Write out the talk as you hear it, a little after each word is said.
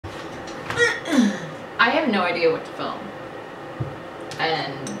I have no idea what to film.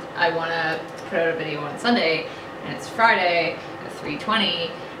 And I want to put out a video on Sunday, and it's Friday at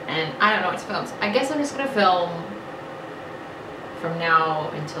 3:20, and I don't know what to film. So I guess I'm just going to film from now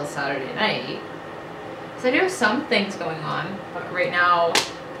until Saturday night. So I do have some things going on, but right now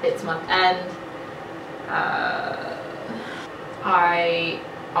it's month end. I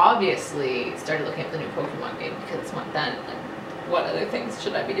obviously started looking at the new Pokemon game because it's month end, and what other things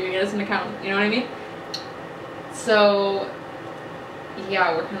should I be doing as an accountant, you know what I mean? So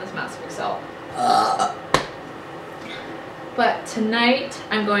yeah, working on this massive Excel. But tonight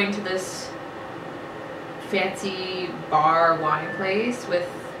I'm going to this fancy bar wine place with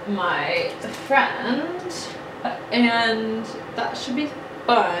my friend, and that should be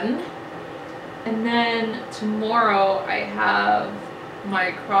fun. And then tomorrow I have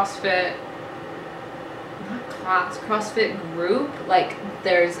my CrossFit, not class, CrossFit group. Like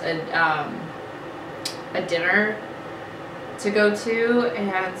there's a dinner to go to,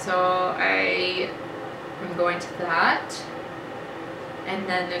 and so I am going to that. And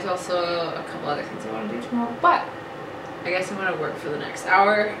then there's also a couple other things I want to do tomorrow, but I guess I'm gonna work for the next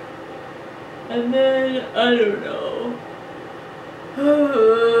hour, and then I don't know.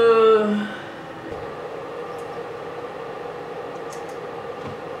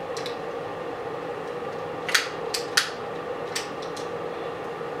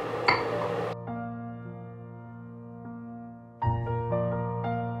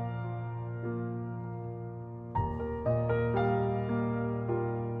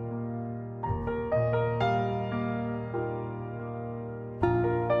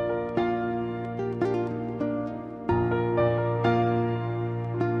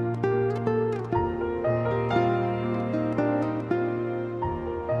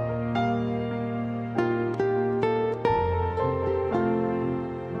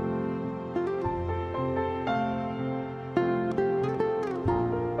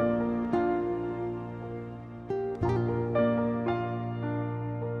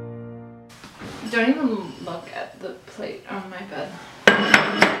 Don't even look at the plate on my bed.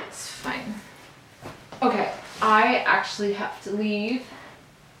 It's fine. Okay, I actually have to leave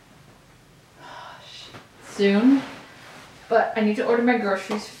soon, but I need to order my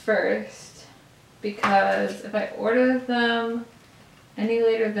groceries first, because if I order them any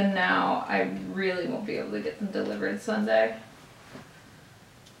later than now, I really won't be able to get them delivered Sunday.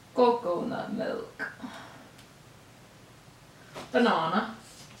 Coconut milk. Banana.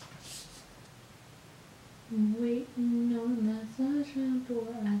 I'm waiting on that sunshine, boy,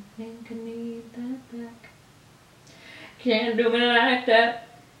 I think I need that back. Can't do me like that.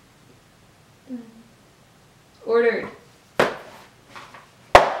 Ordered.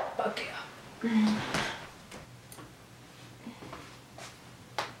 Fuck yeah.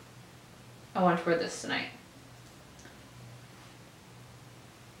 I want to wear this tonight.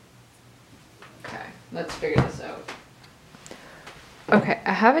 Okay, let's figure this out. Okay,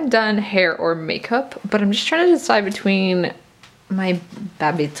 I haven't done hair or makeup, but I'm just trying to decide between my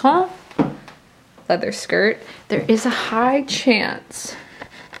Babiton leather skirt. There is a high chance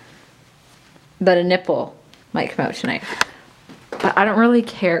that a nipple might come out tonight, but I don't really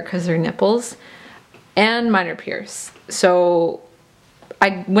care because they're nipples and mine are pierced. So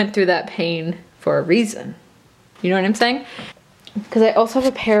I went through that pain for a reason. You know what I'm saying? Because I also have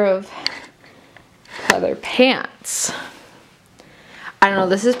a pair of leather pants. I don't know,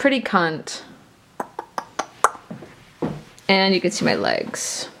 this is pretty cunt. And you can see my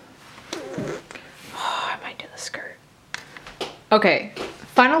legs. Oh, I might do the skirt. Okay,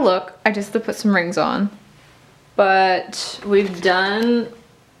 final look. I just have to put some rings on. But we've done...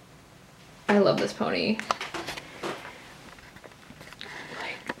 I love this pony.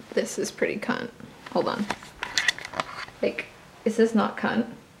 Like, this is pretty cunt. Hold on. Like, is this not cunt?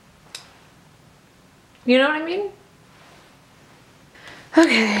 You know what I mean?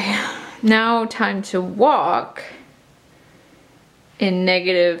 Okay, now time to walk in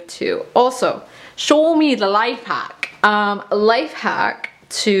 -2. Also, show me the life hack. Life hack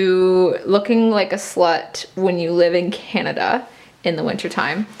to looking like a slut when you live in Canada in the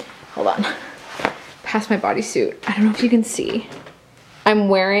wintertime. Hold on. Past my bodysuit. I don't know if you can see. I'm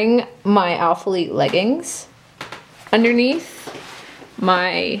wearing my Alphalete leggings underneath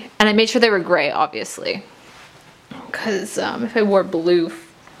my, and I made sure they were gray, obviously. Because if I wore blue,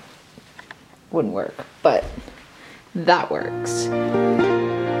 wouldn't work, but that works.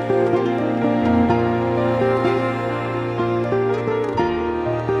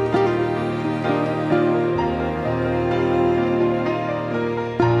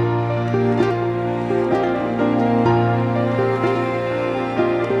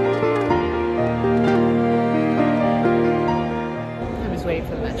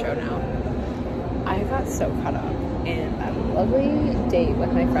 lovely date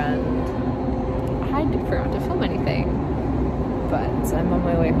with my friend. I forgot to film anything, but I'm on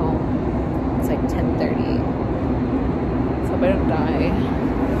my way home. It's like 10:30. So hope I don't die.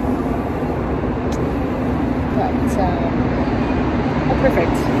 But, oh,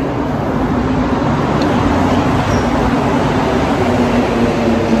 perfect.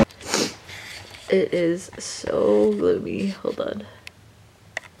 It is so gloomy. Hold on.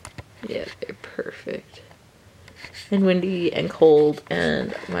 Yeah, they're perfect. And windy and cold,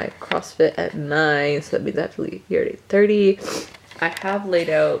 and my CrossFit at 9, so that means I have to leave here at 8:30. I have laid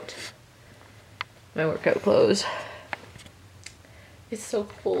out my workout clothes. It's so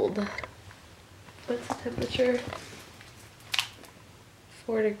cold. What's the temperature?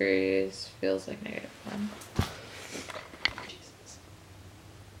 4 degrees. Feels like -1. Jesus.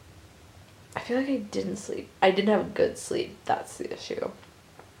 I feel like I didn't sleep. I didn't have good sleep. That's the issue.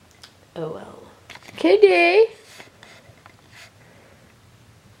 Oh well. Kitty!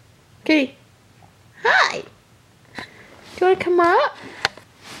 Kitty! Hi! Do you want to come up?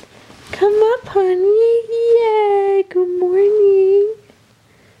 Come up, honey. Yay! Good morning.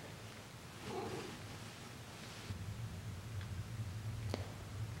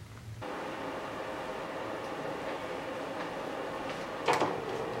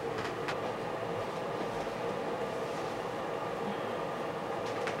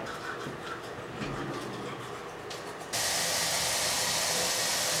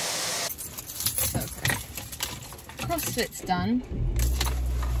 CrossFit's done.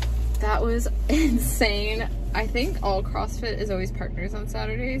 That was insane. I think all CrossFit is always partners on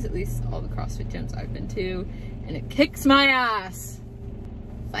Saturdays, at least all the CrossFit gyms I've been to, and it kicks my ass.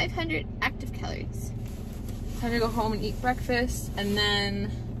 500 active calories. Time to go home and eat breakfast, and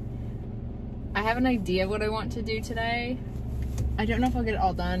then I have an idea of what I want to do today. I don't know if I'll get it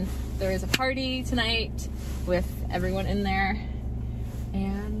all done. There is a party tonight with everyone in there,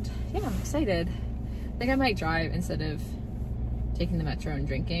 and yeah, I'm excited. I think I might drive instead of taking the metro and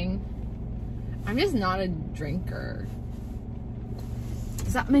drinking. I'm just not a drinker.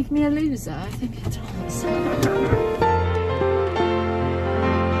 Does that make me a loser? I think it does.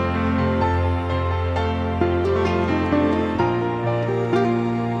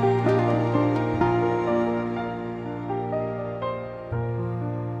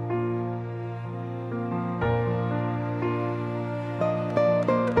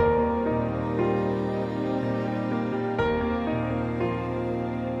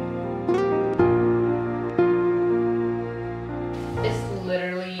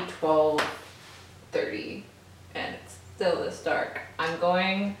 Literally 12:30 and it's still this dark. I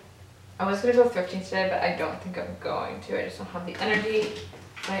was gonna go 15 today, but I don't think I'm going to. I just don't have the energy.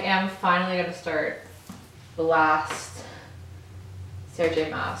 But I am finally gonna start the last Sarah J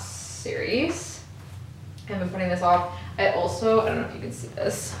Maas series. I've been putting this off. I don't know if you can see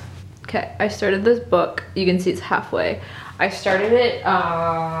this. Okay, I started this book. You can see it's halfway. I started it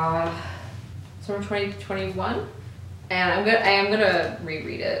summer 2021. And I am gonna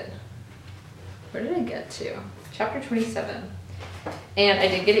reread it. Where did I get to? Chapter 27. And I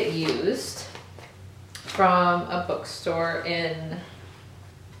did get it used from a bookstore in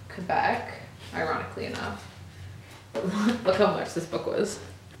Quebec, ironically enough. Look how much this book was.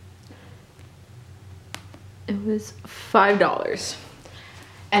 It was $5.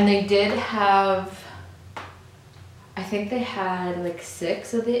 And they did have, I think they had like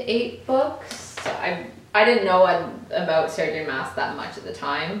 6 of the 8 books. So I didn't know about Sarah J Maas that much at the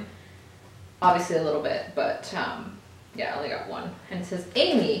time. Obviously a little bit, but yeah, I only got 1. And it says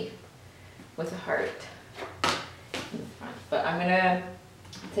Amy with a heart in the front. But I'm gonna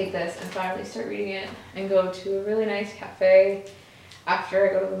take this and finally start reading it and go to a really nice cafe after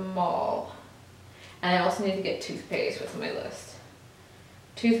I go to the mall. And I also need to get toothpaste. What's on my list?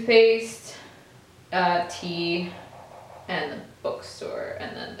 Toothpaste, tea, and the bookstore,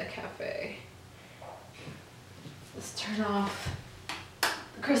 and then the cafe. Let's turn off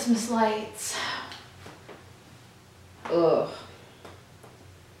the Christmas lights. Ugh.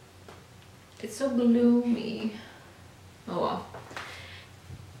 It's so gloomy. Oh well.